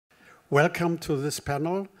welcome to this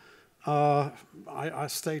panel. I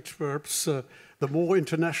state verbs, the more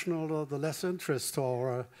international, the less interest,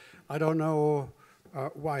 or I don't know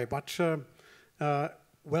why, but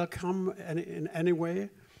welcome in any way.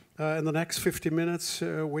 In the next 50 minutes,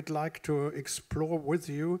 we'd like to explore with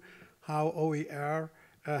you how OER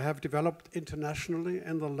have developed internationally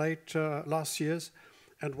in the late last years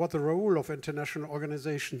and what the role of international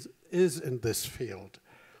organizations is in this field.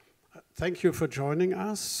 Thank you for joining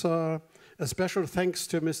us. A special thanks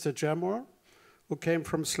to Mr. JERMOL, who came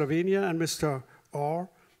from Slovenia, and Mr. OER,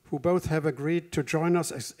 who both have agreed to join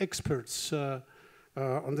us as experts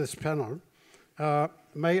on this panel.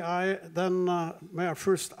 May I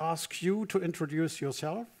first ask you to introduce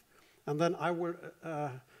yourself, and then I will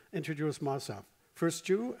introduce myself. First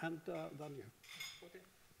you, and then you. Okay.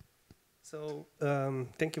 So,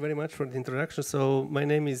 thank you very much for the introduction. So, my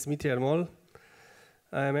name is MITJA.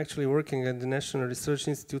 I am actually working at the National Research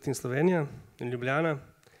Institute in Slovenia, in Ljubljana.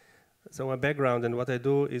 So my background and what I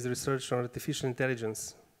do is research on artificial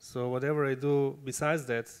intelligence. So whatever I do besides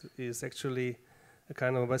that is actually a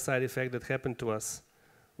kind of a side effect that happened to us,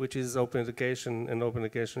 which is open education and open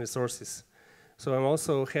education resources. So I'm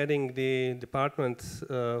also heading the department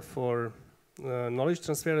for knowledge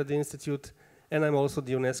transfer at the Institute, and I'm also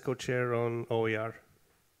the UNESCO chair on OER.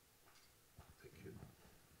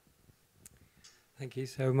 Thank you.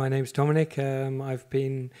 So my name's Dominic. I've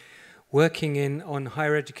been working on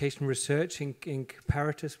higher education research in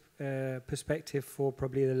comparative perspective for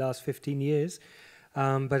probably the last 15 years.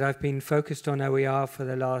 But I've been focused on OER for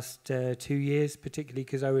the last 2 years, particularly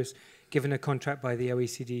because I was given a contract by the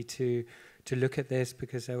OECD to look at this,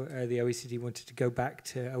 because the OECD wanted to go back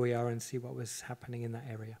to OER and see what was happening in that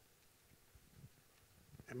area.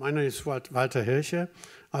 My name is Walter HIRCHE.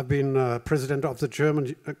 I've been president of the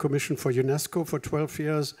German Commission for UNESCO for 12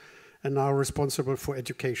 years and now responsible for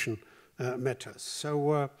education matters.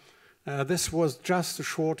 So this was just a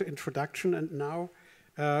short introduction, and now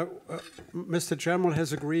Mr. JERMOL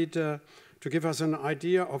has agreed to give us an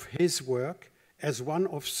idea of his work as one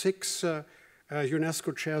of 6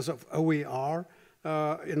 UNESCO chairs of OER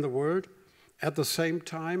in the world. At the same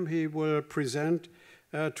time, he will present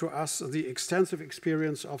to us the extensive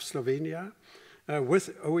experience of Slovenia with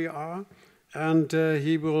OER, and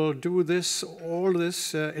he will do all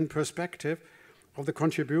this in perspective of the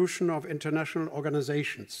contribution of international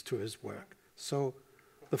organizations to his work. So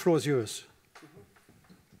the floor is yours.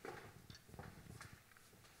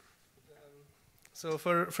 So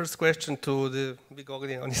first question to the big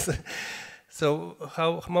audience. So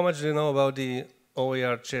how much do you know about the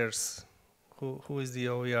OER chairs? Who is the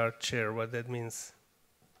OER chair, what that means?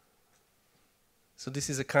 So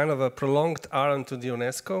this is a kind of a prolonged arm to the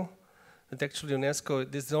UNESCO. That actually UNESCO,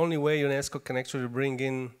 this is the only way UNESCO can actually bring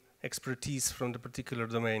in expertise from the particular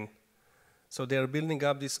domain. So they are building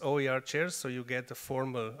up these OER chairs, so you get a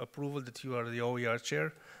formal approval that you are the OER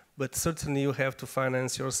chair, but certainly you have to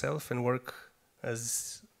finance yourself and work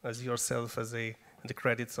as yourself as the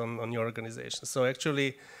credits on your organization. So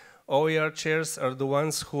actually OER chairs are the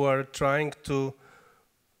ones who are trying to,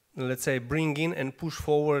 let's say, bring in and push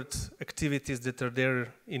forward activities that are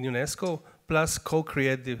there in UNESCO, plus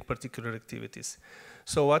co-create the particular activities.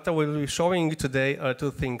 So what I will be showing you today are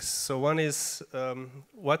 2 things. So one is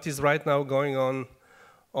what is right now going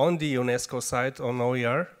on the UNESCO side on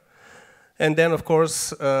OER. And then, of course,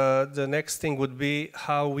 the next thing would be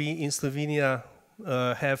how we in Slovenia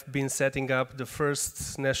have been setting up the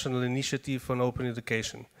first national initiative on open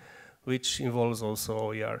education, which involves also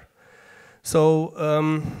OER. So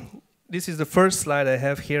this is the first slide I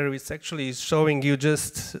have here, which actually is showing you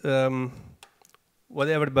just what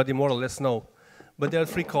everybody more or less know. But there are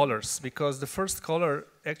 3 colors, because the first color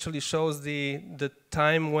actually shows the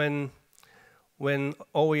time when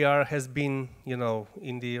OER has been, you know,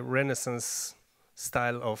 in the Renaissance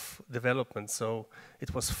style of development. So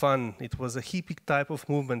it was fun, it was a hippie type of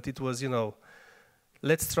movement, it was, you know,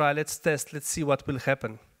 let's try, let's test, let's see what will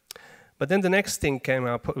happen. But then the next thing came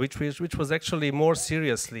up, which was actually more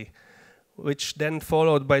seriously, which then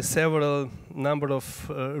followed by several number of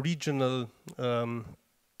regional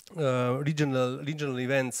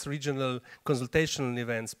events, regional consultational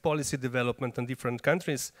events, policy development in different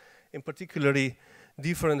countries, in particularly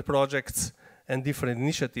different projects and different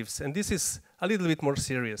initiatives. And this is a little bit more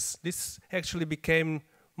serious. This actually became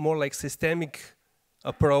more like systemic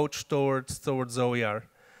approach towards OER.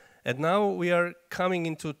 And now we are coming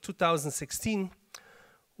into 2016,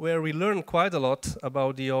 where we learn quite a lot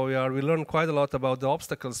about the OER, we learn quite a lot about the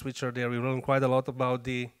obstacles which are there, we learn quite a lot about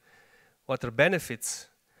what are benefits.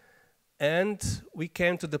 And we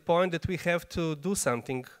came to the point that we have to do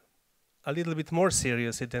something a little bit more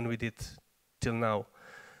seriously than we did till now.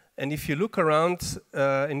 And if you look around,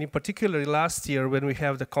 and in particular last year when we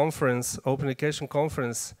have the conference, Open Education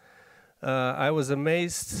Conference, I was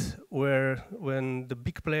amazed when the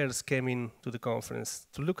big players came in to the conference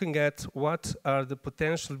to looking at what are the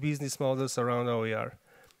potential business models around OER.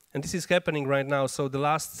 And this is happening right now. So the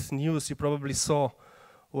last news you probably saw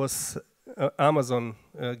was Amazon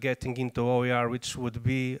getting into OER, which would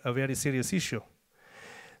be a very serious issue.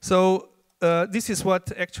 So this is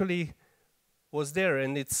what actually was there,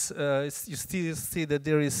 and you still see that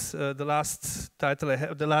there is the last title I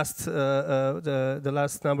have, the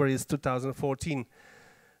last number is 2014.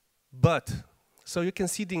 But so you can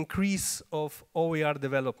see the increase of OER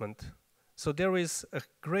development. So there is a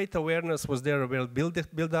great awareness was there about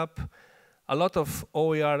build up. A lot of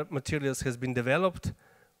OER materials has been developed,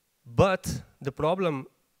 but the problem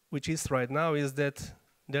which is right now is that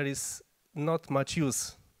there is not much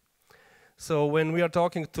use. So when we are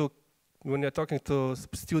talking to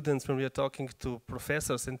students, when we are talking to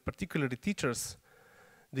professors, and particularly teachers,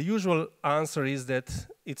 the usual answer is that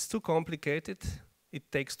it's too complicated,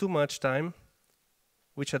 it takes too much time,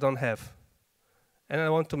 which I don't have, and I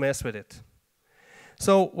want to mess with it.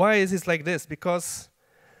 So why is it like this? Because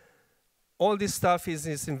all this stuff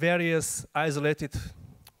is in various isolated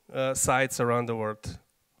sites around the world.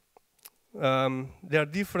 There are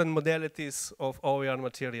different modalities of OER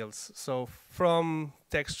materials. So from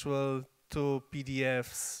textual to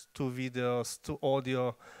PDFs, to videos, to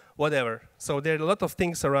audio, whatever. So there are a lot of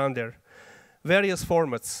things around there. Various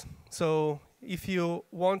formats. So if you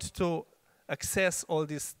want to access all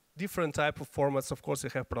these different type of formats, of course you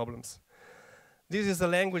have problems. This is the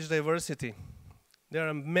language diversity. There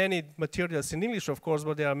are many materials in English, of course,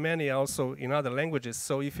 but there are many also in other languages.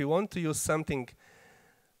 So if you want to use something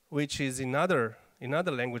which is in other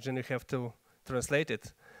language, and you have to translate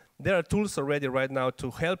it. There are tools already right now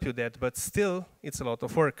to help you that, but still, it's a lot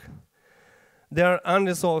of work. There are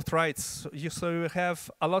unresolved rights. So you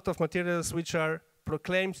have a lot of materials which are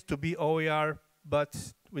proclaimed to be OER,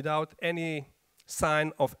 but without any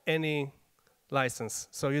sign of any license.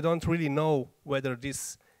 So you don't really know whether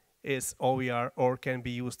this is OER or can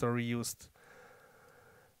be used or reused.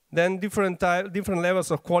 Then different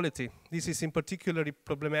levels of quality. This is in particularly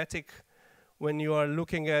problematic when you are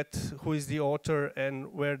looking at who is the author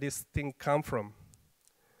and where this thing come from.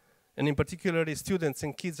 And in particular, the students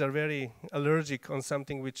and kids are very allergic on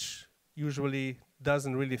something which usually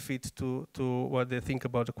doesn't really fit to what they think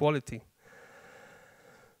about the quality.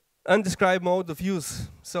 Undescribed mode of use.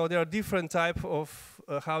 So there are different types of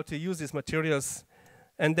how to use these materials.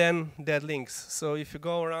 And then dead links. So if you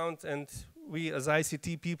go around, and we as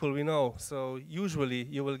ICT people, we know, so usually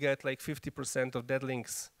you will get like 50% of dead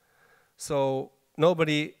links. So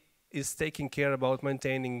nobody is taking care about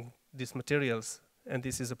maintaining these materials, and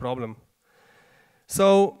this is a problem.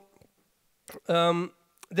 So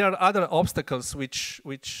there are other obstacles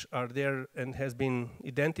which are there and has been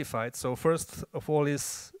identified. So first of all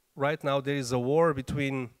is, right now there is a war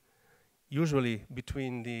usually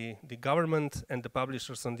between the government and the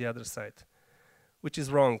publishers on the other side, which is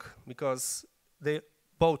wrong, because they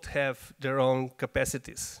both have their own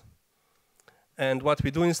capacities. And what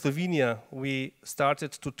we do in Slovenia, we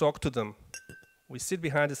started to talk to them. We sit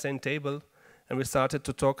behind the same table, and we started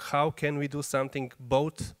to talk, how can we do something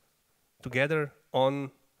both together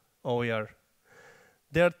on OER.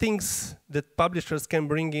 There are things that publishers can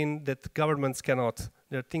bring in that governments cannot.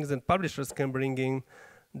 There are things that publishers can bring in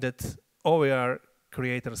that OER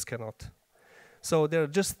creators cannot. So there are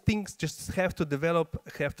just things, just have to develop,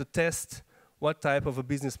 have to test what type of a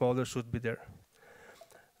business model should be there.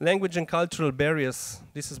 Language and cultural barriers,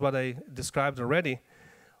 this is what I described already.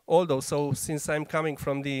 Although, so since I'm coming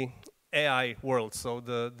from the AI world, so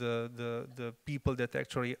the people that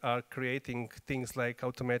actually are creating things like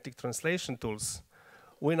automatic translation tools,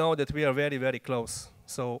 we know that we are very, very close.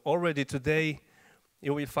 So already today,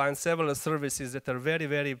 you will find several services that are very,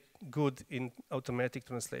 very good in automatic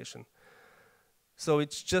translation. So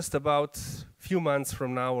it's just about a few months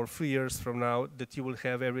from now or 3 years from now that you will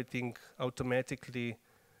have everything automatically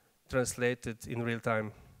translated in real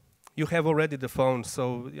time. You have already the phone,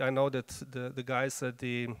 so I know that the guys at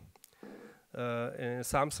the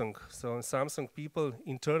Samsung, so Samsung people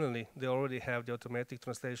internally, they already have the automatic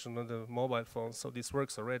translation on the mobile phone, so this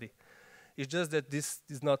works already. It's just that this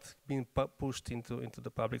is not being pushed into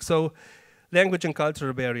the public. So language and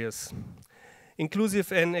cultural barriers.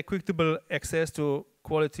 Inclusive and equitable access to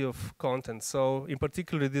quality of content. So in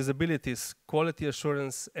particular disabilities, quality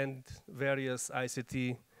assurance and various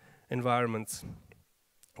ICT environments.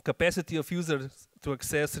 Capacity of users to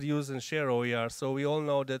access, reuse and share OER. So we all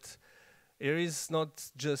know that it is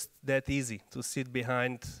not just that easy to sit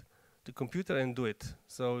behind the computer and do it.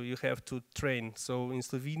 So you have to train. So in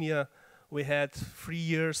Slovenia, we had 3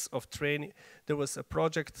 years of training. There was a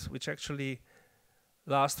project which actually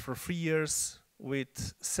lasted for 3 years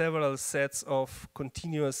with several sets of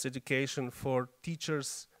continuous education for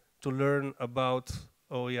teachers to learn about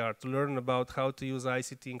OER, to learn about how to use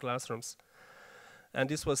ICT in classrooms. And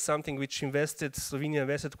this was something which Slovenia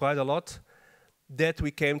invested quite a lot, that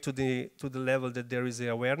we came to the level that there is the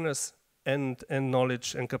awareness and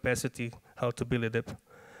knowledge and capacity how to build it up.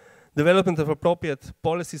 Development of appropriate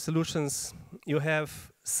policy solutions. You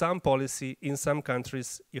have some policy in some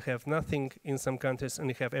countries, you have nothing in some countries, and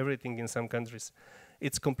you have everything in some countries.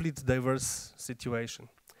 It's complete diverse situation.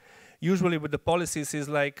 Usually with the policies is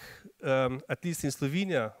like, at least in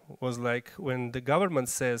Slovenia, was like when the government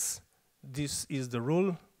says this is the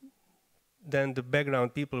rule, then the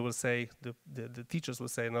background people will say, the teachers will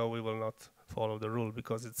say, no, we will not follow the rule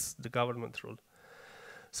because it's the government rule.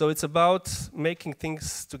 So it's about making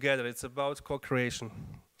things together. It's about co-creation.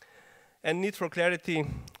 And need for clarity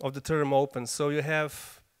of the term open. So you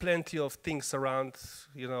have plenty of things around,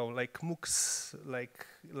 you know, like MOOCs, like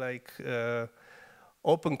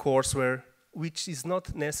open courseware, which is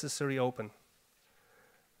not necessarily open.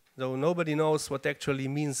 Though nobody knows what actually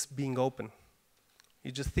means being open.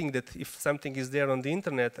 You just think that if something is there on the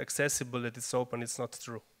internet, accessible, that it's open, it's not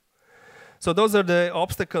true. So those are the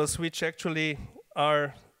obstacles which actually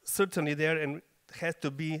are certainly there and had to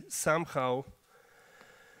be somehow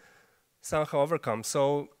overcome.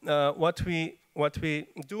 So what we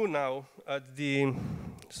do now at the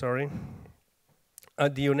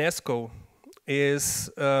UNESCO is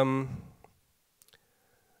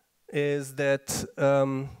that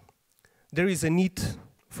there is a need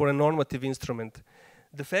for a normative instrument.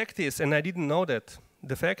 The fact is, and I didn't know that,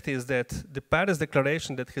 the fact is that the Paris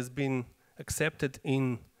Declaration that has been accepted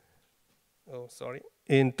in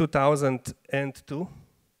 2002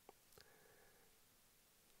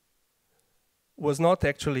 was not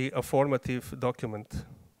actually a formative document.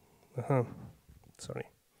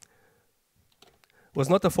 Was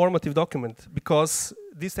not a formative document because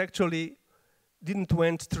this actually didn't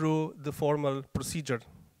went through the formal procedure.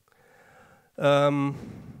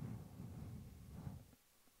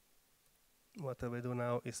 What I will do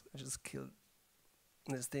now is just kill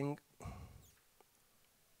this thing.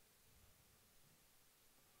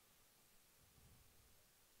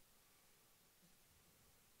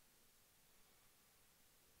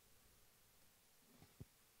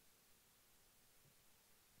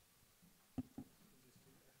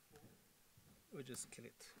 We just kill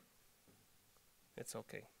it. It's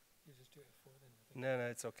okay. You just do F4 then? No,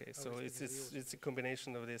 it's okay. So it's a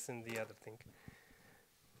combination of this and the other thing.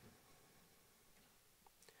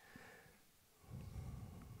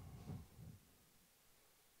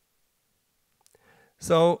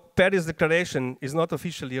 So Paris Declaration is not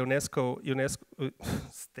officially UNESCO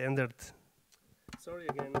standard. Sorry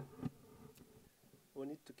again. We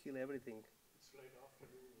need to kill everything.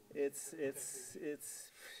 It's this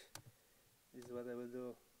is what I will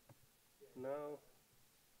do now,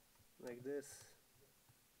 like this.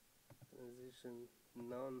 Transition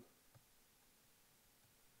none,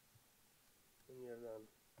 and you're done.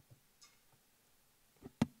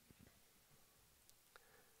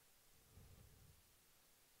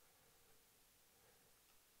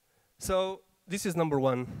 So this is number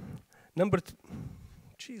one.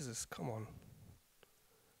 Jesus, come on.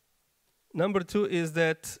 Number two is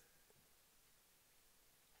that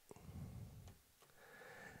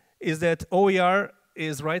OER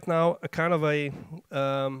is right now a kind of a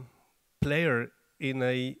player in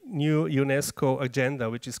a new UNESCO agenda,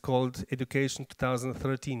 which is called Education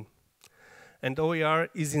 2013. And OER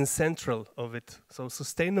is in central of it. So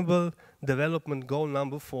Sustainable Development Goal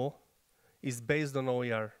number 4 is based on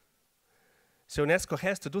OER. So UNESCO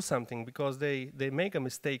has to do something because they make a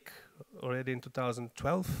mistake already in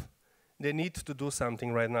 2012. They need to do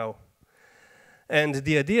something right now. And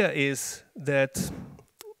the idea is that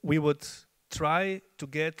we would try to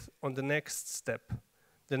get on the next step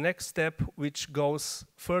which goes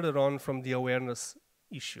further on from the awareness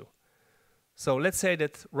issue. So let's say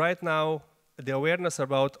that right now the awareness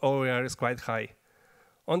about OER is quite high.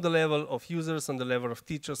 On the level of users, on the level of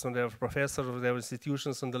teachers, on the level of professors, on the level of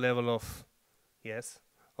institutions, on the level of,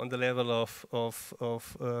 on the level of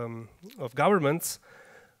governments.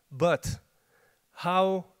 But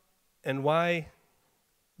how and why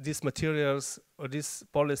these materials or these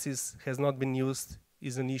policies has not been used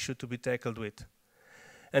is an issue to be tackled with.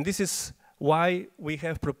 And this is why we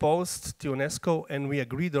have proposed to UNESCO, and we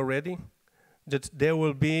agreed already, that there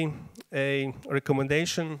will be a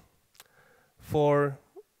recommendation for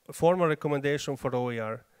a formal recommendation for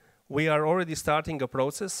OER. We are already starting a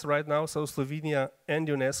process right now, so Slovenia and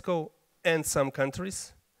UNESCO and some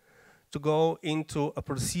countries, to go into a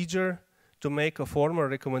procedure to make a formal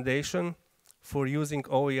recommendation for using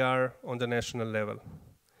OER on the national level,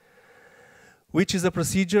 which is a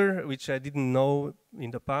procedure which I didn't know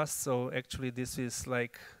in the past. So actually this is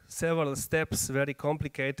like several steps, very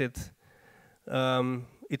complicated.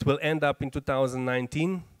 It will end up in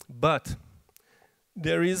 2019, but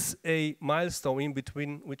there is a milestone in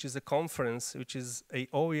between, which is a conference, which is a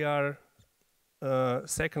OER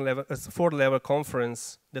second level, fourth level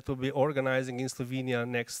conference that will be organizing in Slovenia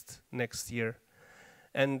next year.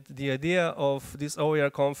 And the idea of this OER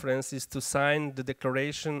conference is to sign the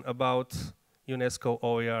declaration about UNESCO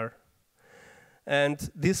OER. And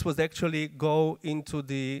this would actually go into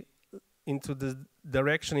the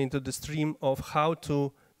direction, into the stream of how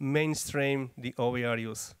to mainstream the OER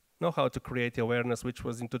use. Not how to create the awareness, which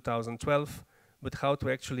was in 2012, but how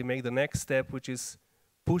to actually make the next step, which is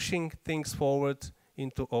pushing things forward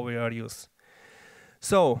into OER use.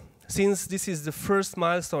 So, since this is the first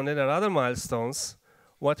milestone and there are other milestones,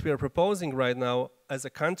 what we are proposing right now as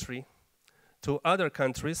a country to other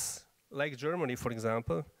countries, like Germany, for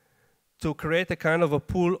example, to create a kind of a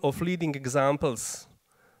pool of leading examples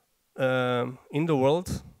in the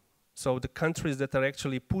world. So the countries that are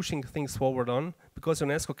actually pushing things forward on, because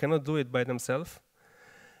UNESCO cannot do it by themselves,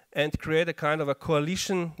 and create a kind of a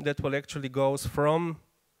coalition that will actually goes from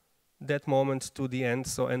that moment to the end.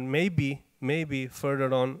 So, and maybe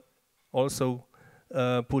further on also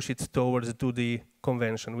push it towards to the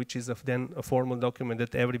convention, which is then a formal document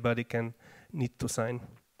that everybody can need to sign.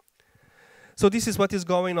 So this is what is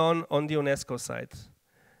going on the UNESCO side.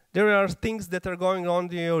 There are things that are going on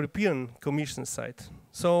the European Commission side.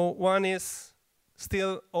 So one is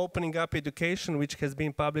still opening up education, which has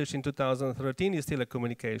been published in 2013, is still a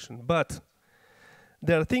communication. But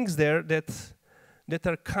there are things there that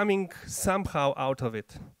are coming somehow out of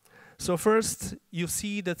it. So first, you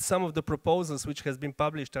see that some of the proposals which has been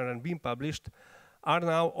published and are being published are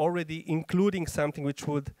now already including something which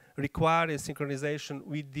would require a synchronization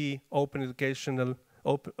with the opening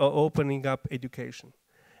up education.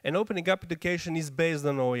 And opening up education is based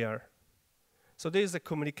on OER. So there is a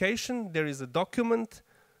communication, there is a document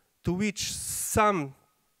to which some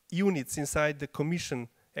units inside the Commission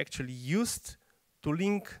actually used to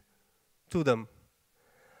link to them.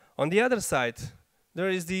 On the other side, there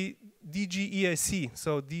is the DG EIC,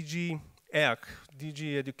 so DG EAC,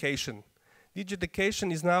 DG Education. DG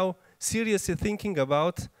Education is now seriously thinking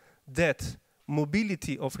about that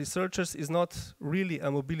mobility of researchers is not really a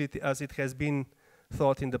mobility as it has been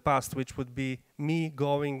thought in the past, which would be me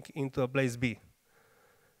going into a place B.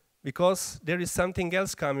 Because there is something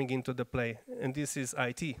else coming into the play, and this is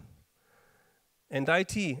IT. And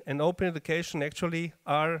IT and open education actually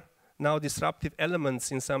are now disruptive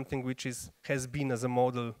elements in something which has been as a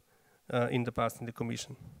model in the past in the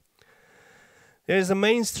Commission. There is a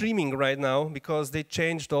mainstreaming right now because they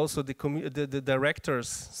changed also the directors.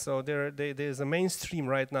 So there is a mainstream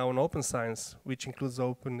right now on open science, which includes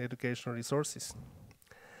open educational resources.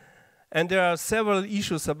 And there are several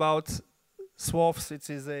issues about SWOFs. It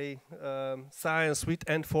is a science with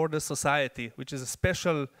and for the society, which is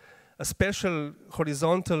a special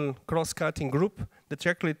horizontal cross-cutting group that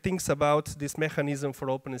actually thinks about this mechanism for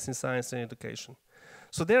openness in science and education.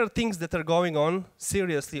 So there are things that are going on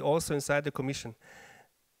seriously also inside the Commission.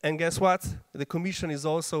 And guess what? The Commission is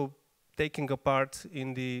also taking a part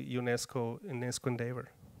in the UNESCO endeavor.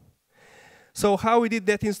 So how we did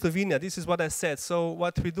that in Slovenia, this is what I said. So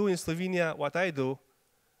what we do in Slovenia, what I do,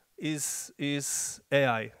 is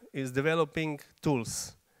AI, is developing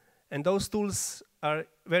tools. And those tools are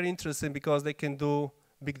very interesting because they can do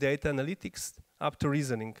big data analytics up to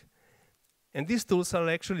reasoning. And these tools are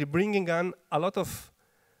actually bringing on a lot of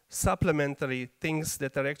supplementary things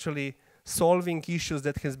that are actually solving issues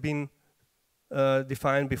that has been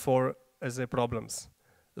defined before as problems,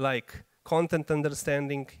 like content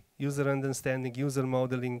understanding, user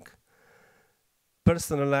modeling,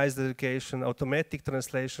 personalized education, automatic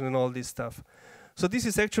translation, and all this stuff. So this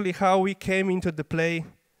is actually how we came into the play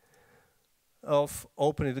of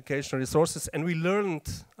open educational resources, and we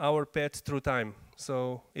learned our path through time.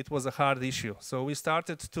 So it was a hard issue. So we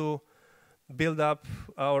started to build up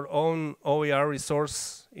our own OER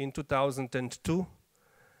resource in 2002,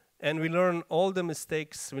 and we learned all the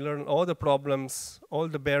mistakes, we learned all the problems, all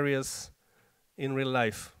the barriers in real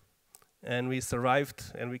life. And we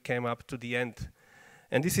survived, and we came up to the end.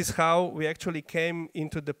 And this is how we actually came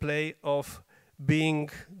into the play of being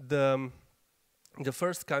the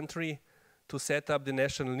first country to set up the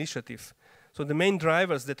national initiative. So the main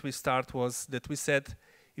drivers that we start was that we said,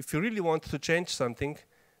 if you really want to change something,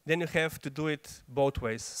 then you have to do it both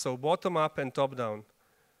ways. So bottom up and top down.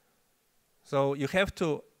 So you have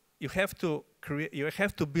to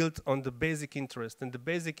build on the basic interest, and the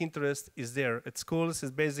basic interest is there at schools,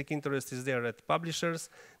 the basic interest is there at publishers,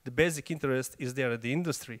 the basic interest is there at the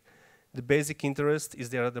industry, the basic interest is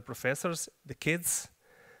there at the professors, the kids.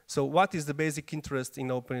 So what is the basic interest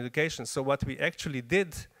in open education? So what we actually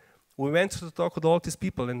did, we went to talk with all these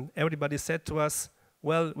people, and everybody said to us,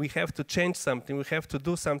 well, we have to change something, we have to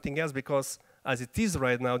do something else, because as it is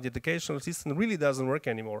right now, the educational system really doesn't work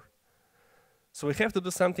anymore. So we have to do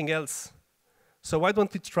something else. So why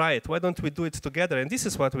don't we try it? Why don't we do it together? And this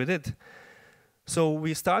is what we did. So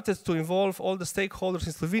we started to involve all the stakeholders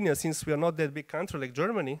in Slovenia. Since we are not that big country like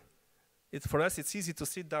Germany, for us it's easy to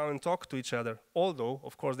sit down and talk to each other. Although,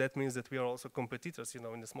 of course, that means that we are also competitors. You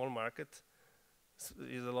know, in the small market,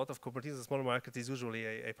 is a lot of competitors. The small market is usually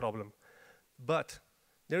a problem. But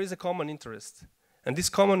there is a common interest. And this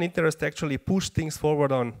common interest actually pushed things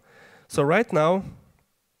forward on. So right now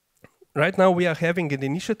we are having an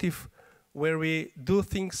initiative where we do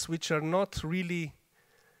things which are not really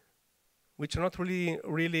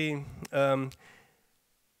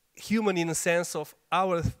human in the sense of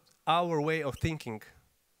our way of thinking.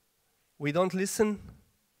 We don't listen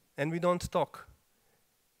and we don't talk.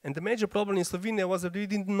 And the major problem in Slovenia was that we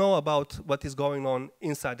didn't know about what is going on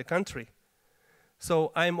inside the country.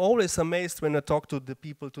 So I'm always amazed when I talk to the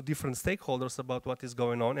people, to different stakeholders about what is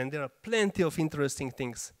going on, and there are plenty of interesting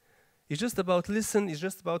things. It's just about listen, it's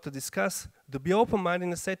just about to discuss, to be open-minded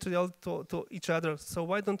and say to each other, so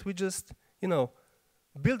why don't we just, you know,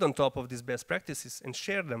 build on top of these best practices and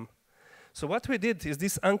share them. So what we did is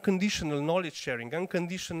this unconditional knowledge sharing,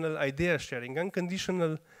 unconditional idea sharing,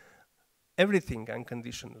 unconditional, everything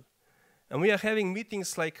unconditional. And we are having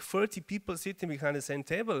meetings like 30 people sitting behind the same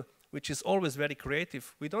table, which is always very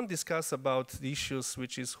creative. We don't discuss about the issues,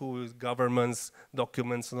 which is who is governments,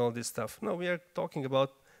 documents, and all this stuff. No, we are talking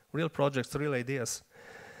about real projects, real ideas.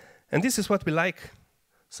 And this is what we like.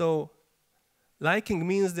 So liking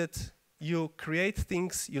means that you create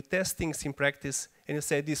things, you test things in practice, and you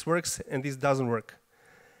say this works and this doesn't work.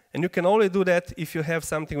 And you can only do that if you have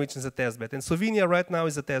something which is a test bed. And Slovenia right now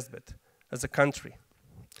is a test bed as a country.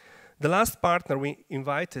 The last partner we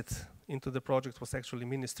invited into the project was actually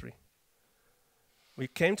ministry. We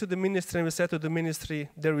came to the ministry and we said to the ministry,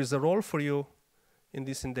 there is a role for you in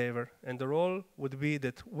this endeavor, and the role would be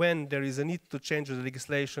that when there is a need to change the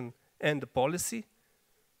legislation and the policy,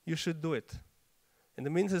 you should do it. And the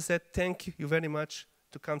minister said, thank you very much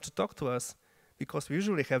to come to talk to us, because we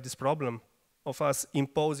usually have this problem of us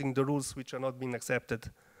imposing the rules which are not being accepted.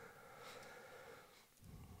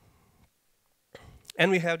 And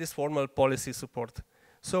we have this formal policy support.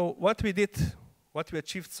 So what we did, what we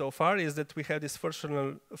achieved so far is that we have this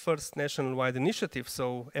first national-wide initiative,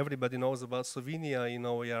 so everybody knows about Slovenia in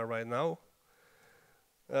OER right now.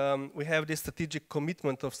 We have this strategic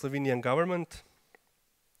commitment of Slovenian government.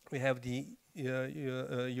 We have the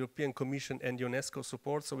European Commission and UNESCO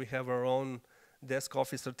support, so we have our own desk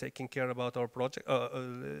officer taking care about our project,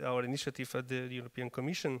 our initiative at the European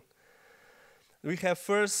Commission. We have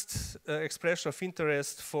first expression of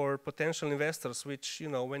interest for potential investors, which, you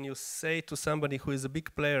know, when you say to somebody who is a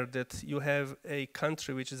big player that you have a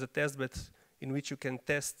country which is a test bed in which you can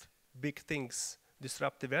test big things,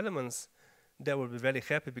 disruptive elements, they will be very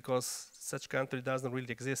happy, because such country doesn't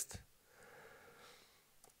really exist.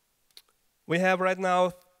 We have right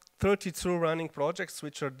now 32 running projects,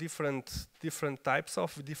 which are different types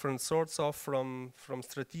of, different sorts of, from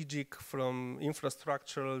strategic, from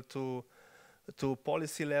infrastructural to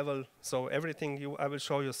policy level, so everything. I will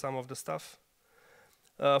show you some of the stuff.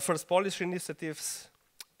 First policy initiatives,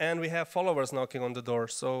 and we have followers knocking on the door.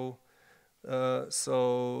 So,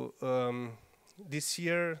 this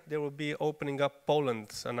year there will be opening up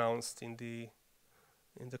Poland announced in the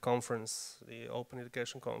conference, the Open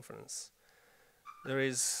Education Conference. There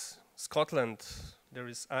is Scotland, there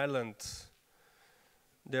is Ireland,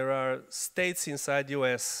 there are states inside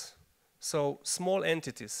US, so small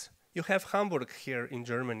entities. You have Hamburg here in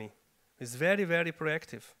Germany. It's very, very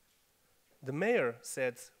proactive. The mayor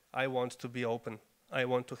said, I want to be open. I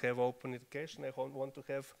want to have open education. I want to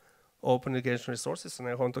have open education resources, and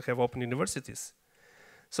I want to have open universities.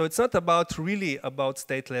 So it's not about really about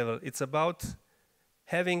state level. It's about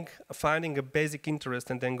finding a basic interest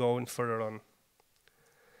and then going further on.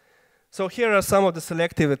 So here are some of the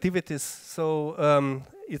selective activities. So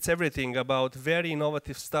it's everything about very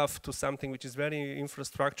innovative stuff to something which is very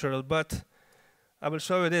infrastructural, but I will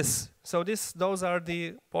show you this. So those are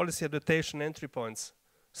the policy adaptation entry points.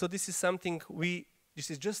 So this is something this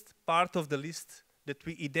is just part of the list that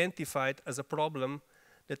we identified as a problem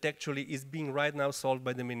that actually is being right now solved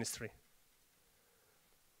by the ministry.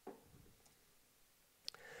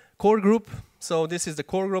 Core group, so this is the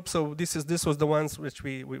core group, so this was the ones which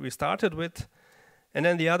we started with, and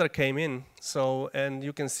then the other came in. So, and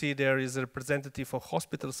you can see there is a representative of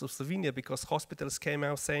hospitals of Slovenia, because hospitals came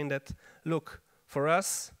out saying that, look, for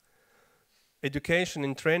us, education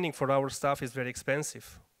and training for our staff is very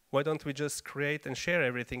expensive. Why don't we just create and share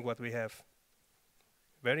everything what we have?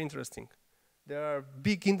 Very interesting. There are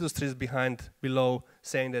big industries below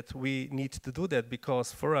saying that we need to do that,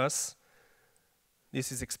 because for us,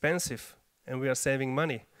 this is expensive and we are saving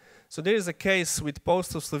money. So there is a case with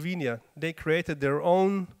Post of Slovenia. They created their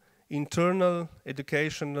own internal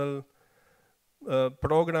educational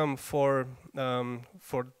program for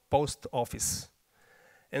post office.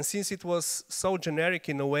 And since it was so generic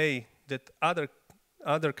in a way that other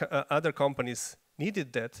companies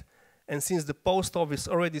needed that, and since the post office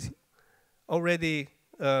already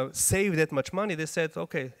saved that much money, they said,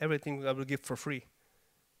 okay, everything I will give for free,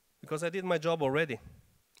 because I did my job already.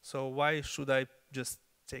 So why should I just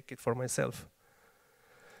take it for myself?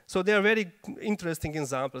 So they are very interesting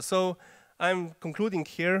examples. So I'm concluding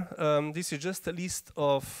here. This is just a list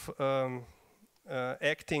of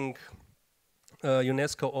acting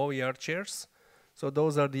UNESCO OER chairs. So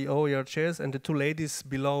those are the OER chairs, and the two ladies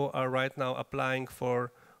below are right now applying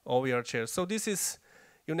for OER chairs. So this is,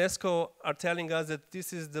 UNESCO are telling us that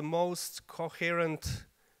this is the most coherent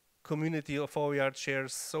community of OER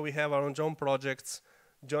chairs. So we have our own projects,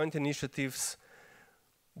 joint initiatives.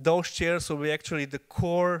 Those chairs will be actually the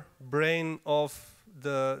core brain of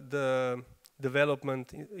the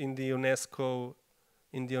development in the UNESCO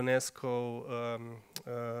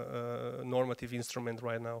normative instrument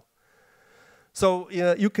right now. So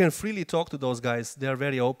you can freely talk to those guys. They are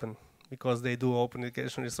very open, because they do open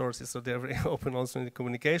education resources, so they're very open also in the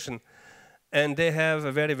communication. And they have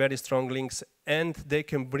a very, very strong links, and they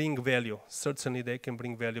can bring value. Certainly they can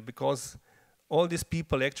bring value, because all these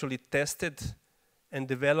people actually tested and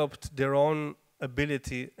developed their own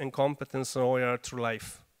ability and competence in OER through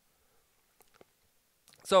life.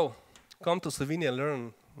 So come to Slovenia,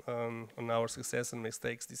 learn on our success and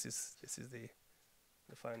mistakes. This is the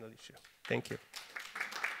final issue. Thank you.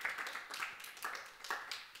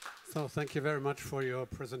 So thank you very much for your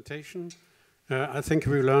presentation. I think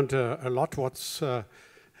we learned a lot what's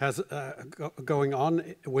going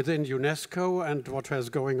on within UNESCO and what has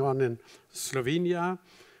going on in Slovenia.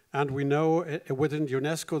 And we know within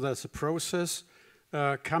UNESCO there's a process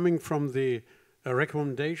coming from the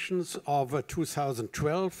recommendations of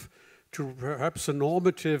 2012 to perhaps a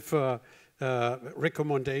normative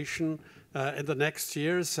recommendation in the next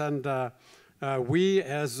years. And we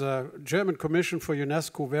as German Commission for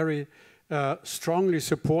UNESCO very strongly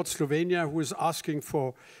support Slovenia, who is asking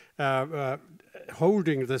for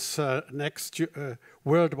holding this next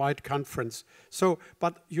worldwide conference. So,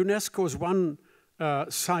 but UNESCO is one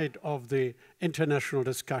side of the international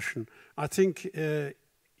discussion. I think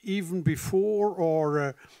even before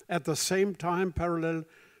or at the same time, parallel,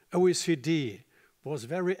 OECD was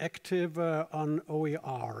very active on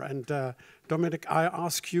OER. And Dominic, I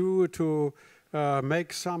ask you to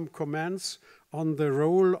make some comments on the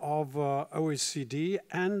role of OECD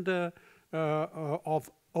and of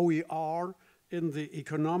OER in the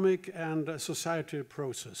economic and societal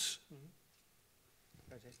process.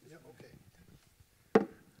 Yeah, okay.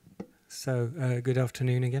 So good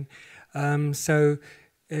afternoon again.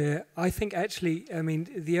 I think actually, I mean,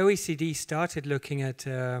 the OECD started looking at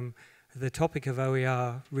the topic of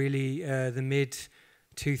OER really the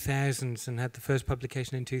mid-2000s and had the first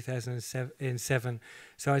publication in 2007.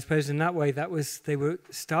 So I suppose in that way, they were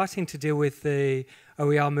starting to deal with the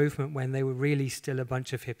OER movement when they were really still a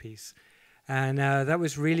bunch of hippies. And that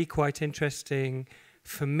was really quite interesting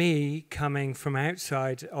for me, coming from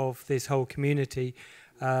outside of this whole community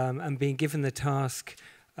and being given the task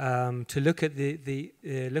to look at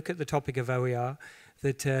the topic of OER.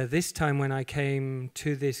 That this time when I came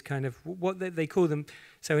to this kind of what they call them,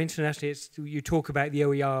 so internationally you talk about the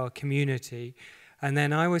OER community, and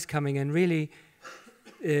then I was coming and really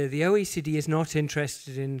the OECD is not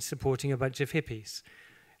interested in supporting a bunch of hippies.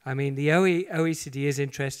 I mean, the OECD is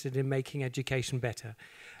interested in making education better.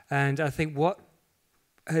 And I think what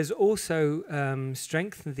has also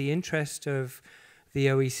strengthened the interest of the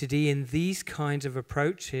OECD in these kinds of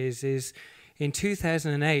approaches is in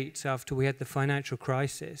 2008, after we had the financial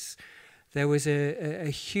crisis, there was a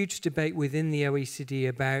huge debate within the OECD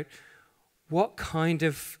about what kind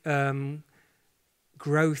of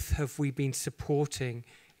growth have we been supporting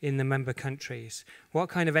in the member countries? What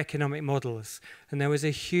kind of economic models? And there was a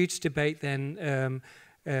huge debate then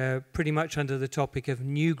pretty much under the topic of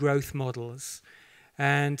new growth models.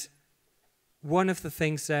 And one of the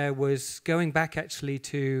things there was going back actually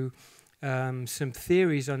to some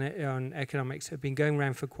theories on economics that have been going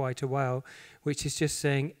around for quite a while, which is just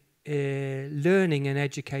saying learning and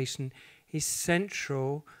education is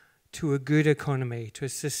central to a good economy, to a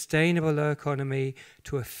sustainable economy,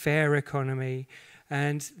 to a fair economy.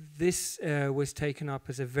 And this was taken up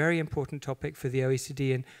as a very important topic for the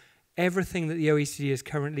OECD, and everything that the OECD is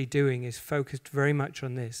currently doing is focused very much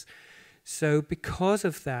on this. So because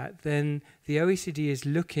of that, then the OECD is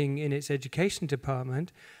looking in its education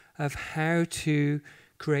department of how to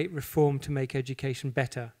create reform to make education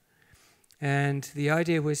better. And the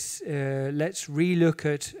idea was, let's relook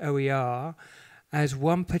at OER as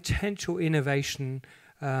one potential innovation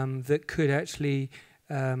that could actually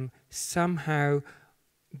somehow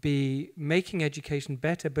be making education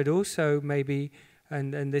better, but also maybe,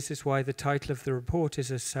 and this is why the title of the report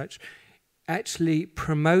is as such, actually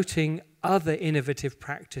promoting other innovative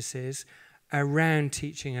practices around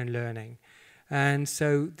teaching and learning. And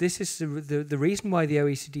so this is the reason why the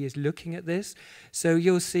OECD is looking at this. So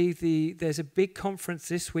you'll see there's a big conference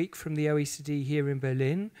this week from the OECD here in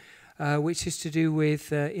Berlin, which is to do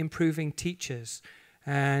with improving teachers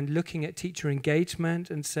and looking at teacher engagement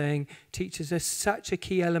and saying teachers are such a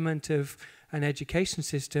key element of an education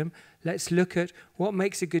system. Let's look at what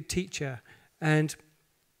makes a good teacher. And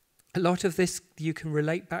a lot of this you can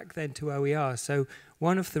relate back then to OER. So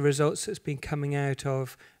one of the results that's been coming out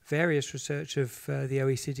of various research of the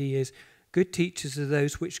OECD is good teachers are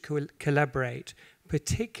those which collaborate,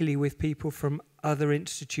 particularly with people from other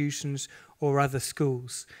institutions or other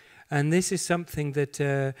schools. And this is something that,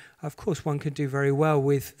 of course, one can do very well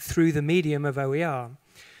with through the medium of OER.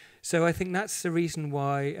 So I think that's the reason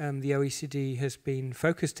why the OECD has been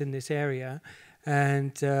focused in this area.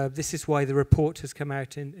 And this is why the report has come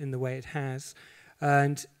out in the way it has.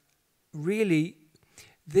 And really,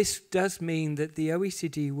 this does mean that the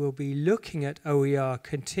OECD will be looking at OER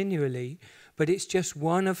continually, but it's just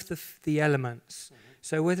one of the elements. Mm-hmm.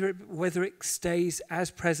 So whether it stays as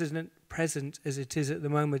present as it is at the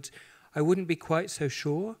moment, I wouldn't be quite so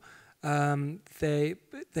sure. They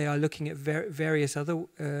are looking at various other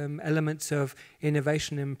elements of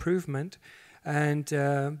innovation and improvement. And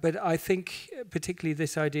but I think particularly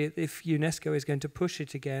this idea, if UNESCO is going to push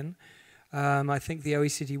it again, I think the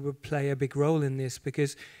OECD would play a big role in this,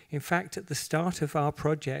 because in fact at the start of our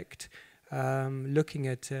project, looking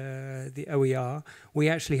at the OER, we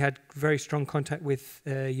actually had very strong contact with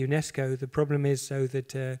UNESCO. The problem is though that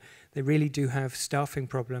they really do have staffing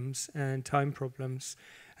problems and time problems.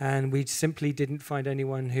 And we simply didn't find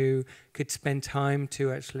anyone who could spend time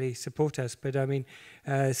to actually support us. But I mean,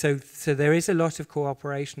 so there is a lot of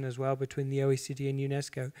cooperation as well between the OECD and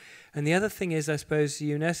UNESCO. And the other thing is, I suppose,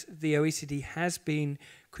 the OECD has been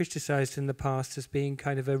criticized in the past as being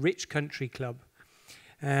kind of a rich country club.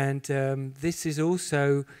 And this is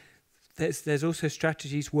also, there's also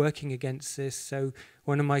strategies working against this. So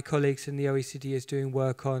one of my colleagues in the OECD is doing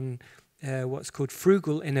work on what's called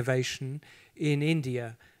frugal innovation in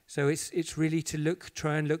India. So it's really to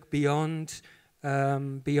try and look beyond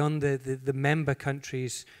the member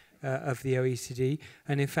countries of the OECD.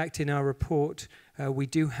 And in fact, in our report, we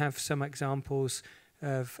do have some examples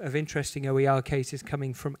of interesting OER cases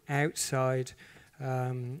coming from outside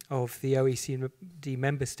of the OECD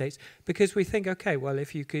member states, because we think, okay, well,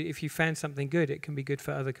 if you found something good, it can be good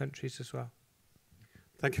for other countries as well.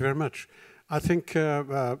 Thank you very much. I think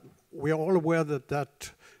we are all aware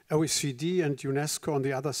that OECD and UNESCO on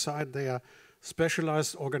the other side, they are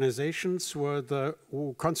specialized organizations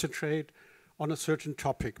who concentrate on a certain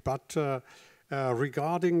topic. But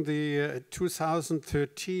regarding the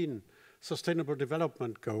 2013 Sustainable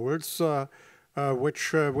Development Goals,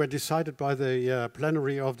 which were decided by the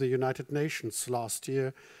plenary of the United Nations last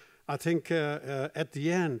year, I think at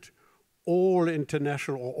the end, all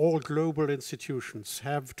international or all global institutions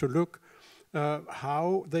have to look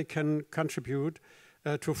how they can contribute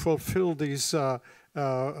to fulfill these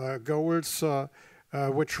goals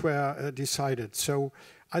which were decided. So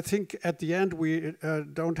I think at the end we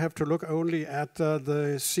don't have to look only at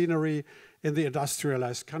the scenery in the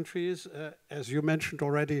industrialized countries, as you mentioned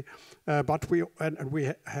already, but we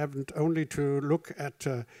haven't only to look at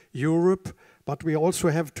Europe, but we also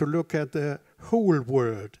have to look at the whole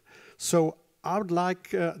world. So I would like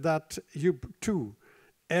that you too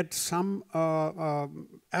add some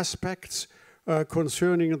aspects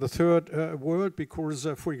concerning the third world, because,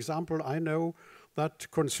 for example, I know that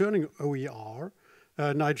concerning OER,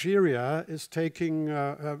 Nigeria is taking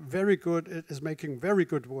is making very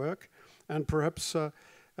good work, and perhaps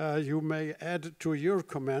you may add to your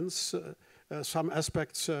comments some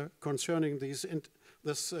aspects concerning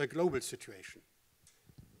this global situation.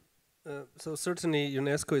 So certainly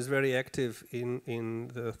UNESCO is very active in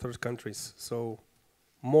the third countries, so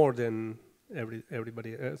more than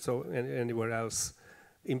everybody anywhere else.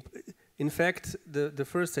 In fact, the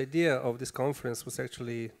first idea of this conference was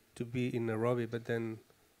actually to be in Nairobi, but then,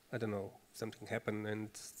 I don't know, something happened, and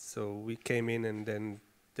so we came in, and then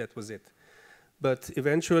that was it. But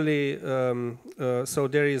eventually, so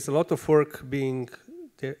there is a lot of work being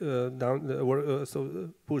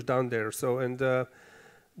pushed down there. So, and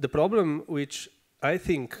the problem which I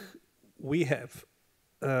think we have,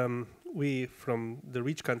 we from the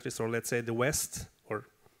rich countries, or let's say the West, or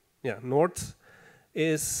North,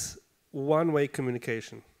 is one-way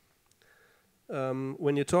communication.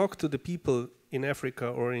 When you talk to the people in Africa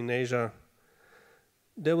or in Asia,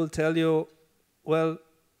 they will tell you, well,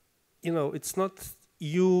 you know, it's not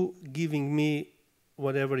you giving me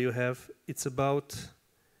whatever you have, it's about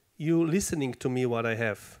you listening to me what I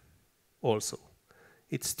have also.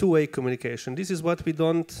 It's two-way communication. This is what we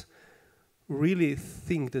don't really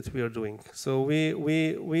think that we are doing. So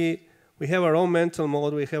we have our own mental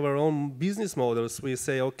model, we have our own business models. We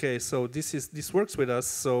say, okay, so this works with us,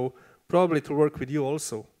 so probably to work with you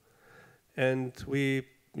also. And we,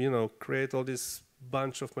 you know, create all this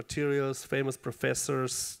bunch of materials, famous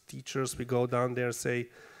professors, teachers. We go down there and say,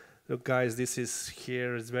 look, guys, this is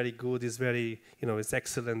here, it's very good, it's very, you know, it's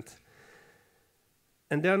excellent.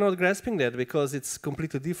 And they are not grasping that because it's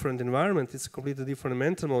completely different environment, it's completely different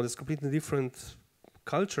mental model, it's completely different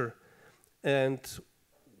culture. And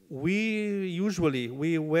we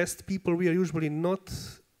West people, we are usually not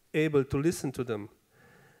able to listen to them.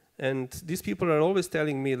 And these people are always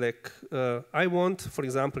telling me, like, I want, for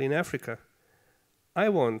example, in Africa, I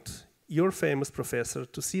want your famous professor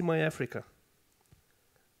to see my Africa.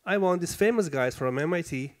 I want these famous guys from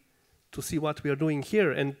MIT to see what we are doing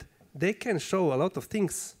here, and they can show a lot of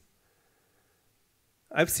things.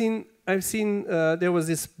 I've seen there was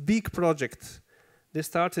this big project. They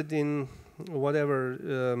started in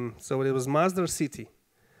whatever, so it was Masdar City,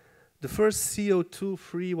 the first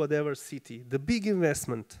CO2-free whatever city, the big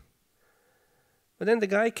investment. But then the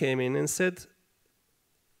guy came in and said,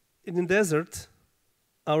 in the desert,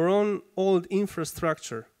 our own old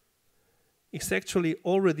infrastructure is actually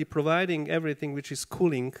already providing everything which is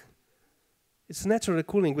cooling. It's natural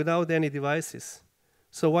cooling without any devices.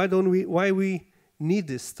 So why we need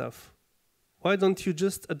this stuff? Why don't you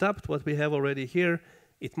just adapt what we have already here?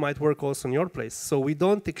 It might work also in your place. So we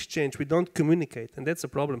don't exchange, we don't communicate, and that's a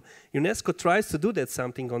problem. UNESCO tries to do that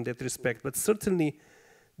something on that respect, but certainly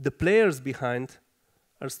the players behind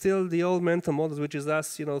are still the old mental models, which is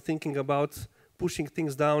us, you know, thinking about pushing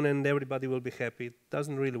things down and everybody will be happy. It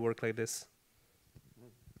doesn't really work like this.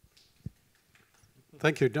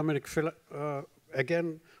 Thank you, Dominic.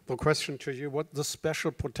 Again, the question to you, what the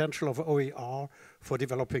special potential of OER for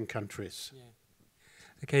developing countries? Yeah.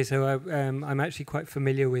 Okay, so I'm actually quite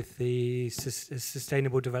familiar with the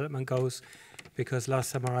Sustainable Development Goals because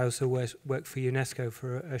last summer I also worked for UNESCO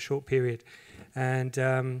for a short period. And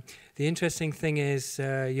the interesting thing is,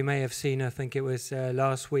 you may have seen, I think it was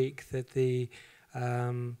last week, that the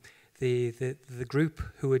group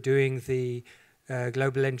who were doing the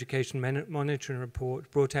Global Education Monitoring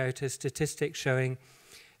Report brought out a statistic showing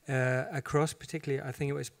across, particularly, I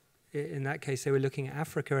think it was, in that case, they were looking at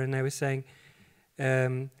Africa, and they were saying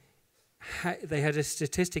they had a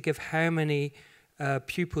statistic of how many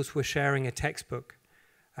pupils were sharing a textbook.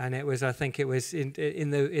 And it was, I think it was, in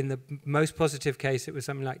the most positive case, it was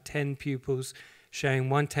something like 10 pupils sharing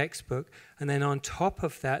one textbook. And then on top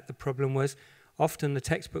of that, the problem was often the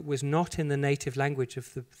textbook was not in the native language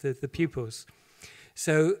of the pupils.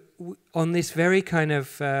 So on this very kind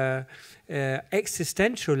of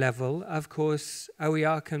existential level, of course,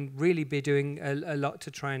 OER can really be doing a lot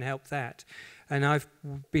to try and help that. And I've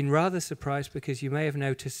been rather surprised because you may have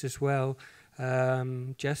noticed as well,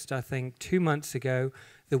 just I think 2 months ago,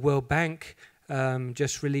 the World Bank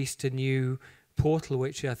just released a new portal,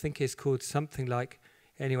 which I think is called something like,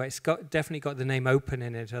 anyway, it's definitely got the name open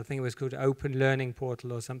in it. I think it was called Open Learning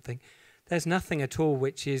Portal or something. There's nothing at all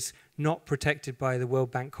which is not protected by the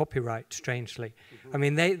World Bank copyright, strangely. Mm-hmm. I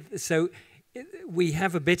mean, we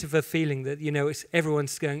have a bit of a feeling that, you know,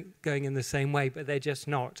 everyone's going in the same way, but they're just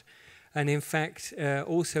not. And in fact,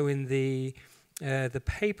 also in the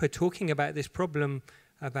paper talking about this problem,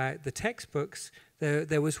 about the textbooks,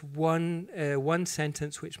 there was one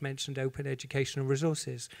sentence which mentioned open educational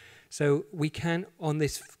resources. So we can, on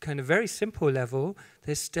this kind of very simple level,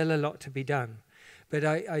 there's still a lot to be done. But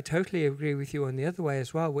I totally agree with you on the other way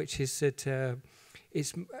as well, which is that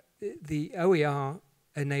the OER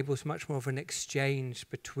enables much more of an exchange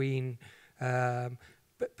between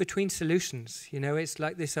solutions. You know, it's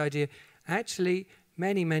like this idea, actually,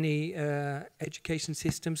 many education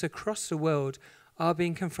systems across the world are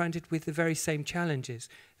being confronted with the very same challenges.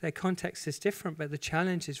 Their context is different, but the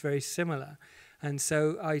challenge is very similar. And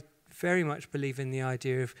so I very much believe in the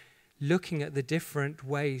idea of looking at the different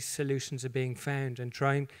ways solutions are being found and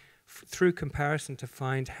trying through comparison to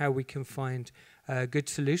find how we can find good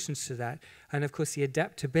solutions to that. And of course the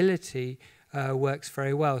adaptability works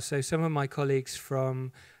very well. So some of my colleagues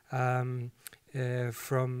from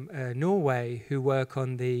Norway who work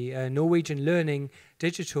on the Norwegian learning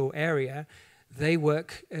digital area, they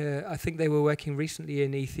work, I think they were working recently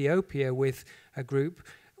in Ethiopia with a group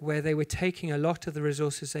where they were taking a lot of the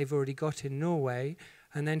resources they've already got in Norway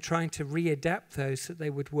and then trying to readapt those so that they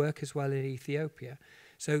would work as well in Ethiopia.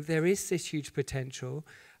 So there is this huge potential.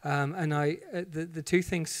 And the two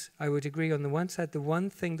things I would agree on the one side, the one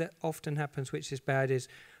thing that often happens which is bad is,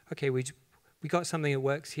 okay, we got something that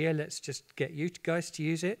works here, let's just get you guys to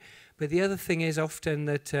use it. But the other thing is often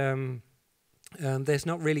that there's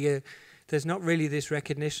not really this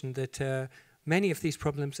recognition that many of these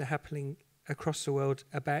problems are happening across the world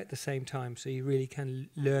about the same time, so you really can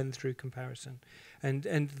learn through comparison.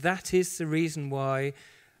 And that is the reason why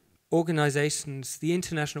organizations, the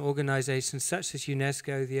international organizations such as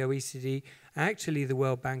UNESCO, the OECD, actually the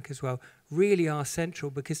World Bank as well, really are central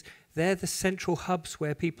because they're the central hubs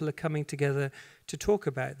where people are coming together to talk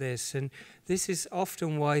about this. And this is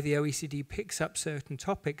often why the OECD picks up certain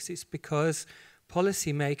topics. It's because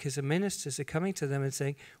policymakers and ministers are coming to them and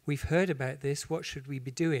saying, we've heard about this, what should we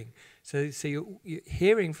be doing? So you're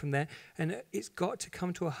hearing from there, and it's got to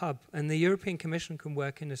come to a hub. And the European Commission can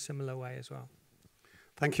work in a similar way as well.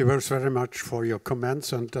 Thank you both very much for your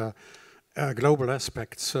comments and global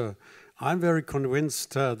aspects. I'm very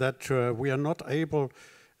convinced that we are not able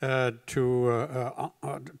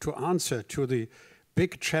to answer to the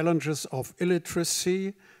big challenges of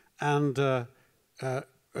illiteracy and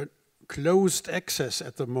closed access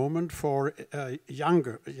at the moment for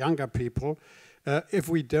younger people if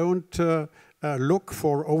we don't look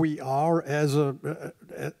for OER as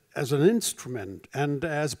an instrument and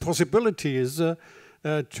as possibilities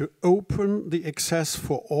to open the access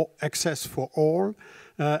for all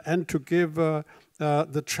and to give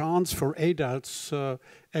the chance for adults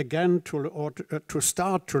again to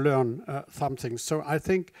start to learn something. So I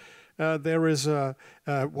think there is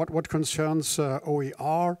what concerns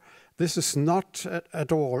OER. This is not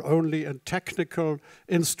at all only a technical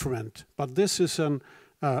instrument, but this is a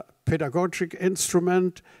pedagogic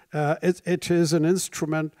instrument. It is an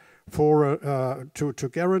instrument for to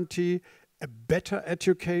guarantee a better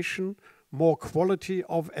education, more quality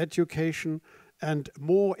of education, and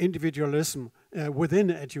more individualism within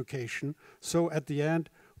education. So at the end,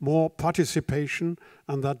 more participation,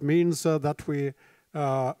 and that means that we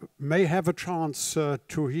may have a chance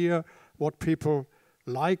to hear what people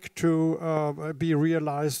like to be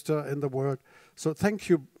realized in the world. So thank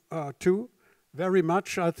you too very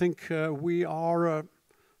much. I think we are, at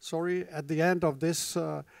the end of this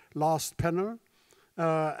last panel.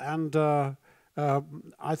 And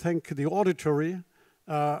I thank the auditory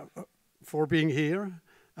for being here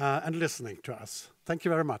and listening to us. Thank you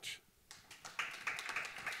very much.